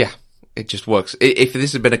 Yeah. It just works. If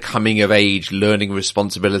this had been a coming of age, learning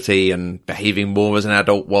responsibility and behaving more as an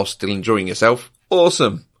adult while still enjoying yourself,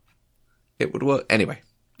 awesome. It would work. Anyway.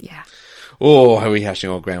 Yeah. Oh, are we hashing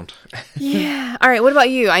old ground? Yeah. All right. What about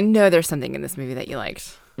you? I know there's something in this movie that you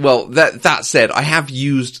liked. Well, that said, I have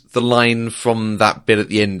used the line from that bit at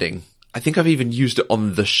the ending. I think I've even used it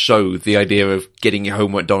on the show, the idea of getting your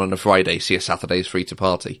homework done on a Friday so your Saturday's free to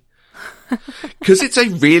party. Because it's a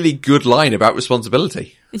really good line about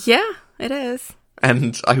responsibility. Yeah, it is.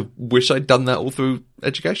 And I wish I'd done that all through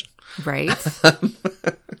education. Right.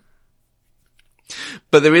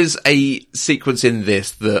 But there is a sequence in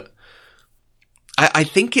this that I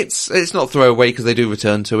think it's not throwaway because they do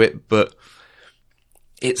return to it, but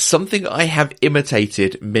it's something I have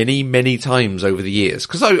imitated many, many times over the years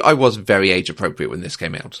because I was very age appropriate when this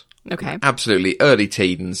came out. Okay. Absolutely. Early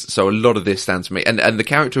teens. So a lot of this stands for me. And the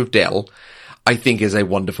character of Del, I think, is a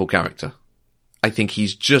wonderful character. I think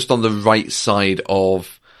he's just on the right side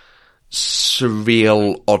of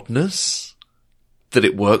surreal oddness that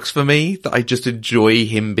it works for me, that I just enjoy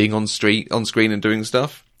him being on screen and doing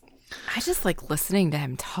stuff. I just like listening to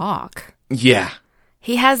him talk. Yeah.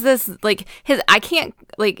 He has this, like, his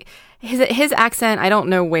accent, I don't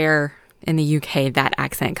know where in the UK that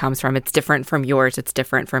accent comes from. It's different from yours. It's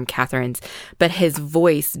different from Catherine's. But his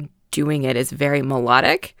voice doing it is very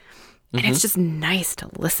melodic. And it's just nice to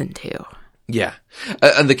listen to. Yeah.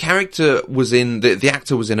 And the character was in, the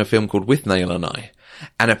actor was in a film called Withnail and I.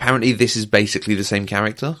 And apparently this is basically the same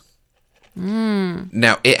character.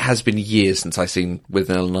 Now, it has been years since I've seen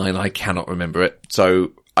Withnail and I cannot remember it.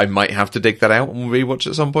 So I might have to dig that out and rewatch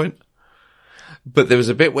at some point. But there was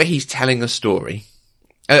a bit where he's telling a story.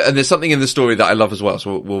 And there's something in the story that I love as well,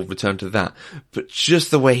 so we'll return to that. But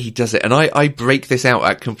just the way he does it, and I break this out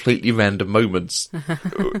at completely random moments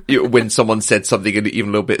when someone said something even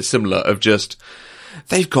a little bit similar of just,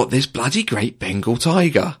 they've got this bloody great Bengal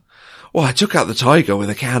tiger. Well, I took out the tiger with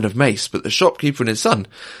a can of mace, but the shopkeeper and his son,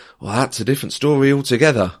 well, that's a different story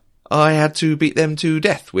altogether. I had to beat them to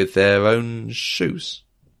death with their own shoes.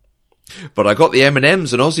 But I got the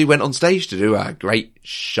M&Ms and Ozzy went on stage to do a great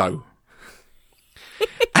show.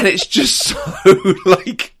 And it's just so,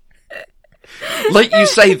 like you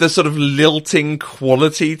say, the sort of lilting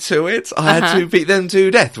quality to it. I had to beat them to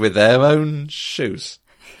death with their own shoes.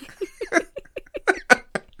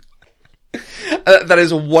 That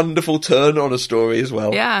is a wonderful turn on a story as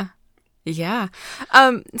well. Yeah. Yeah.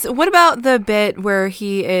 So what about the bit where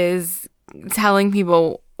he is telling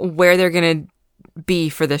people where they're going to be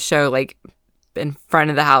for the show, like in front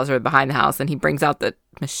of the house or behind the house, and he brings out the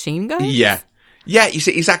machine gun? Yeah. Yeah, you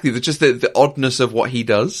see, exactly. Just the oddness of what he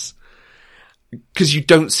does. Because you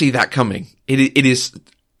don't see that coming. It is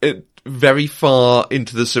very far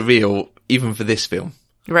into the surreal, even for this film.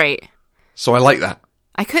 Right. So I like that.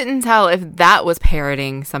 I couldn't tell if that was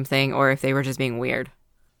parroting something or if they were just being weird.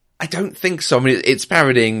 I don't think so. I mean, it's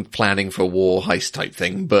parodying planning for a war heist type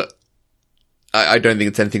thing, but I don't think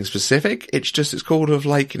it's anything specific. It's just, it's called of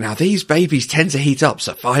like, now these babies tend to heat up,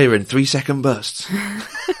 so fire in 3-second bursts.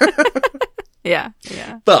 Yeah,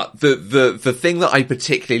 yeah. But the thing that I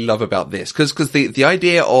particularly love about this, cause the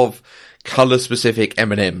idea of color specific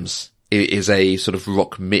M&Ms is a sort of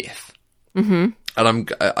rock myth. Mm-hmm.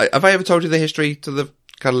 And have I ever told you the history to the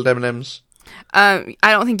colored M&Ms? I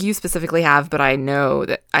don't think you specifically have, but I know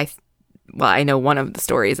that I know one of the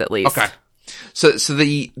stories at least. Okay. So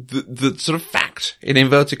the sort of fact in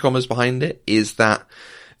inverted commas behind it is that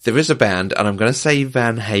there is a band, and I'm going to say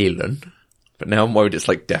Van Halen, but now I'm worried it's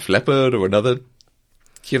like Def Leppard or another,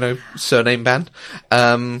 surname band.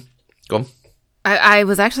 Go on. I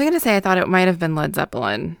was actually going to say I thought it might have been Led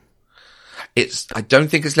Zeppelin. I don't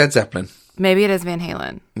think it's Led Zeppelin. Maybe it is Van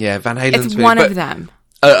Halen. Yeah, Van Halen's It's one of them.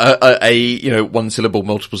 A one syllable,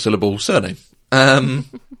 multiple syllable surname. But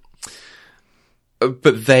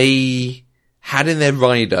they had in their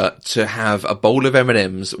rider to have a bowl of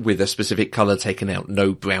M&Ms with a specific colour taken out,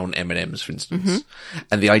 no brown M&Ms, for instance. Mm-hmm.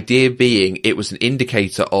 And the idea being it was an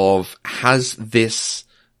indicator of, has this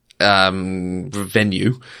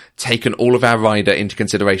venue taken all of our rider into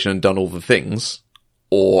consideration and done all the things,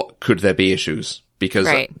 or could there be issues? Because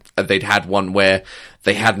they'd had one where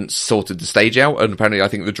they hadn't sorted the stage out, and apparently I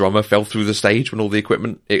think the drummer fell through the stage when all the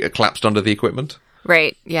equipment, it collapsed under the equipment.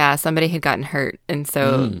 Right, yeah, somebody had gotten hurt, and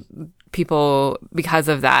so people, because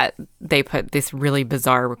of that, they put this really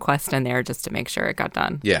bizarre request in there just to make sure it got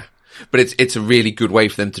done. Yeah, but it's a really good way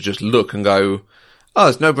for them to just look and go, oh,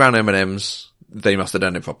 there's no brown M&Ms, they must have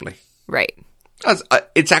done it properly. Right.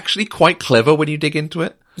 It's actually quite clever when you dig into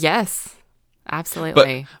it. Yes.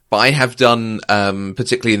 Absolutely. But I have done,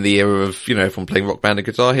 particularly in the era of, if I'm playing Rock Band and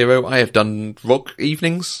Guitar Hero, I have done rock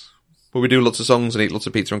evenings where we do lots of songs and eat lots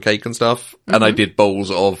of pizza and cake and stuff. Mm-hmm. And I did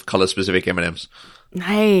bowls of color specific M&Ms.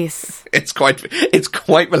 Nice. It's quite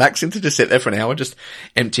relaxing to just sit there for an hour, just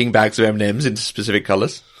emptying bags of M&Ms into specific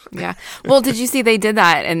colors. Yeah. Well, did you see they did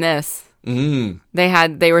that in this?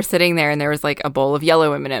 They were sitting there and there was like a bowl of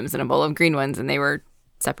yellow M&Ms and a bowl of green ones, and they were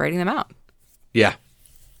separating them out. Yeah.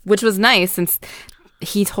 Which was nice, since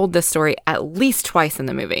he told this story at least twice in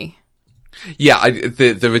the movie. Yeah,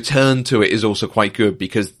 the return to it is also quite good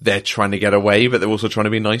because they're trying to get away, but they're also trying to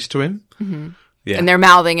be nice to him. Mm-hmm. Yeah. And they're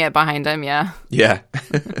mouthing it behind him, yeah. Yeah.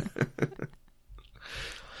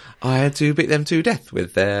 I had to beat them to death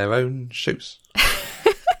with their own shoes.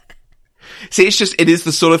 See, it is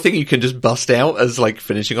the sort of thing you can just bust out as like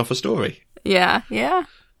finishing off a story. Yeah, yeah.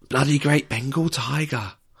 Bloody great Bengal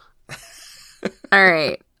tiger. All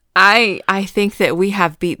right. I think that we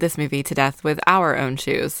have beat this movie to death with our own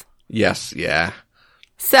shoes. Yes, yeah.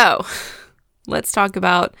 So, let's talk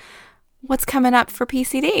about what's coming up for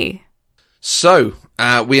PCD. So,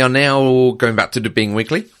 we are now going back to being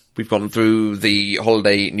weekly. We've gone through the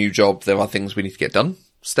holiday, new job, there are things we need to get done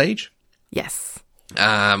stage. Yes.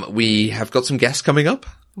 We have got some guests coming up.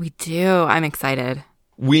 We do. I'm excited.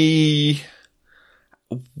 We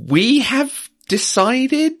have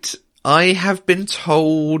decided... I have been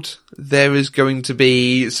told there is going to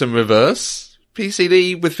be some reverse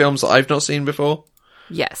PCD with films that I've not seen before.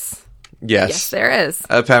 Yes. Yes. Yes, there is.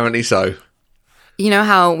 Apparently so. You know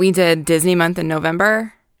how we did Disney month in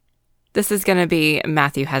November? This is going to be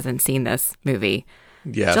Matthew hasn't seen this movie.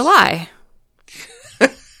 Yes. July.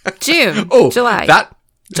 June. Oh, July.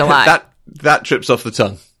 July. That trips off the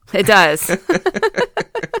tongue. It does.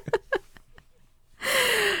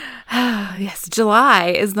 Yes, July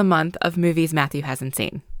is the month of movies Matthew hasn't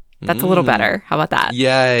seen. That's a little better. How about that?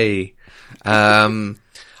 Yay. I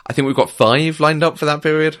think we've got 5 lined up for that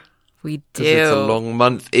period. We do. It's a long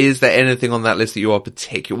month. Is there anything on that list that you are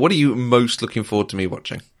particular? What are you most looking forward to me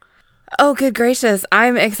watching? Oh, good gracious.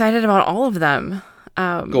 I'm excited about all of them.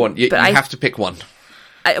 Go on. You have to pick one.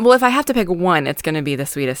 Well, if I have to pick one, it's going to be The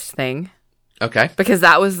Sweetest Thing. Okay. Because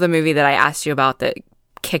that was the movie that I asked you about that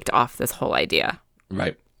kicked off this whole idea.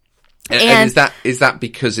 Right. And is that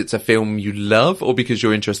because it's a film you love or because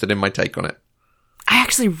you're interested in my take on it? I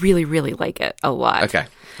actually really, really like it a lot. Okay.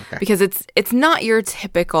 Because it's not your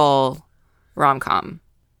typical rom-com.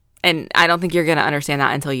 And I don't think you're going to understand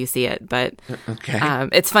that until you see it. But okay.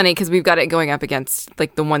 It's funny because we've got it going up against,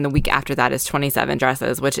 like, the one the week after that is 27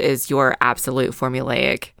 Dresses, which is your absolute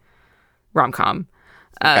formulaic rom-com.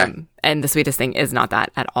 Okay. And The Sweetest Thing is not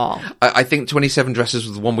that at all. I think 27 Dresses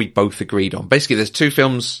was the one we both agreed on. Basically, there's 2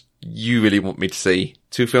 films you really want me to see,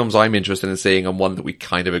 2 films I'm interested in seeing, and one that we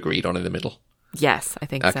kind of agreed on in the middle. Yes, I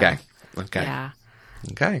think so. Okay. Yeah.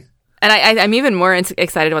 Okay. And I'm even more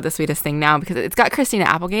excited about The Sweetest Thing now because it's got Christina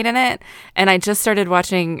Applegate in it. And I just started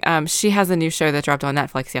watching, she has a new show that dropped on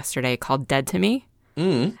Netflix yesterday called Dead to Me.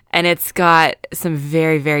 And it's got some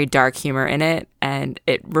very, very dark humor in it. And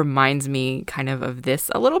it reminds me kind of this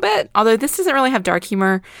a little bit. Although this doesn't really have dark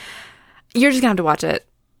humor. You're just going to have to watch it.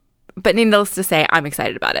 But needless to say, I'm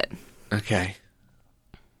excited about it. Okay.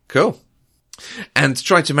 Cool. And to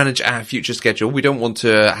try to manage our future schedule, we don't want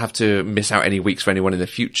to have to miss out any weeks for anyone in the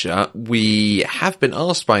future. We have been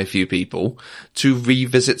asked by a few people to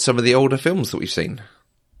revisit some of the older films that we've seen.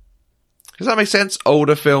 Does that make sense?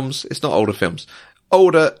 Older films. It's not older films.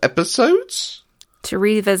 Older episodes? To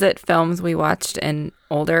revisit films we watched in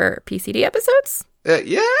older PCD episodes?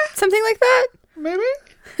 Yeah. Something like that? Maybe.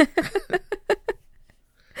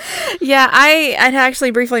 Yeah, I had actually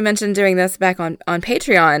briefly mentioned doing this back on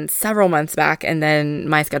Patreon several months back, and then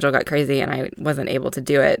my schedule got crazy and I wasn't able to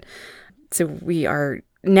do it. So we are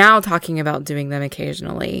now talking about doing them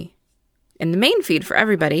occasionally in the main feed for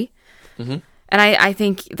everybody. Mm-hmm. And I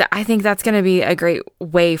think that's going to be a great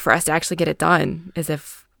way for us to actually get it done, is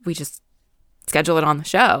if we just schedule it on the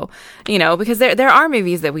show, because there are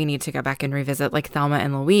movies that we need to go back and revisit, like Thelma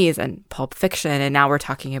and Louise and Pulp Fiction, and now we're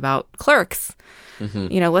talking about Clerks.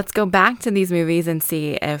 Mm-hmm. Let's go back to these movies and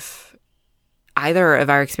see if either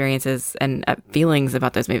of our experiences and feelings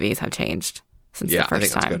about those movies have changed since the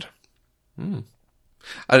first time. That's good.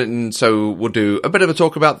 And so we'll do a bit of a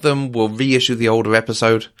talk about them. We'll reissue the older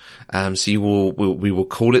episode. So we will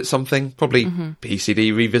call it something. Probably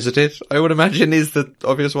PCD Revisited, I would imagine, is the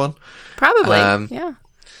obvious one. Probably, yeah.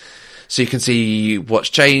 So you can see what's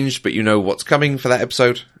changed, but what's coming for that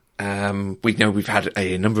episode. We know we've had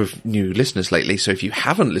a number of new listeners lately, so if you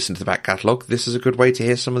haven't listened to the back catalogue, this is a good way to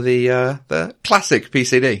hear some of the classic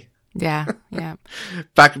PCD. Yeah.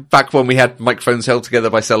 Back when we had microphones held together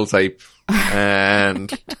by sellotape,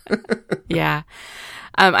 and yeah,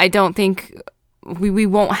 I don't think we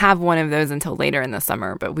won't have one of those until later in the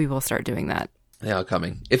summer, but we will start doing that. They are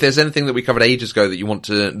coming. If there's anything that we covered ages ago that you want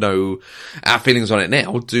to know our feelings on it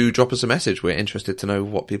now, do drop us a message. We're interested to know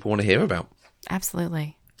what people want to hear about.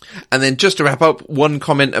 Absolutely. And then just to wrap up, one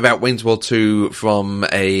comment about Wayne's World 2 from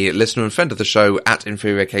a listener and friend of the show at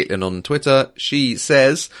Inferior Caitlin on Twitter. She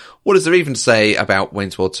says, what is there even to say about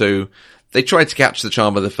Wayne's World 2? They tried to capture the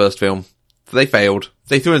charm of the first film. They failed.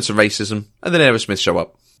 They threw in some racism, and then Aerosmith show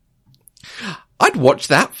up. I'd watch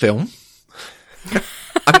that film.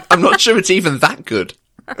 I'm not sure it's even that good.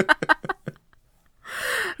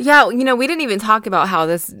 Yeah, we didn't even talk about how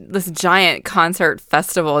this giant concert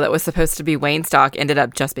festival that was supposed to be Waynestock ended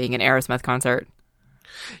up just being an Aerosmith concert.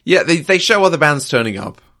 Yeah, they show other bands turning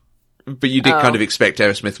up, but you did kind of expect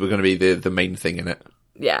Aerosmith were going to be the main thing in it.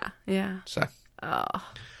 Yeah. So.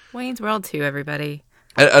 Wayne's World 2, everybody.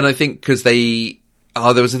 And I think because there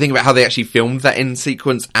was a thing about how they actually filmed that end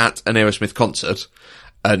sequence at an Aerosmith concert,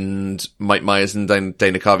 and Mike Myers and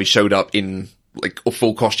Dana Carvey showed up in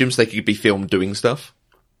full costumes so they could be filmed doing stuff.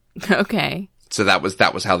 Okay. So that was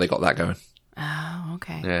how they got that going. Oh,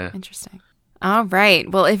 okay. Yeah. Interesting. All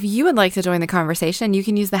right. Well, if you would like to join the conversation, you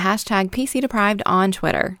can use the hashtag PCDeprived on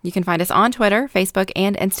Twitter. You can find us on Twitter, Facebook,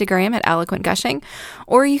 and Instagram at Eloquent Gushing,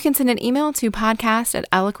 or you can send an email to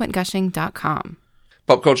podcast@eloquentgushing.com.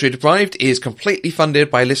 Pop Culture Deprived is completely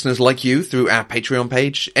funded by listeners like you through our Patreon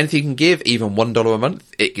page. Anything you can give, even $1 a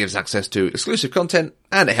month, it gives access to exclusive content,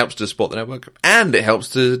 and it helps to support the network, and it helps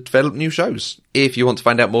to develop new shows. If you want to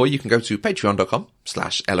find out more, you can go to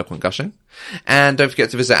patreon.com/eloquentgushing. And don't forget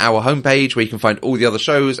to visit our homepage where you can find all the other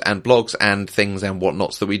shows and blogs and things and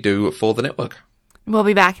whatnots that we do for the network. We'll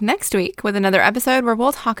be back next week with another episode where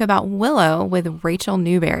we'll talk about Willow with Rachel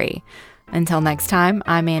Newberry. Until next time,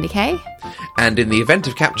 I'm Andy Kay. And in the event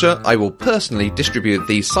of capture, I will personally distribute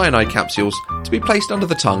these cyanide capsules to be placed under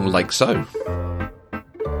the tongue like so.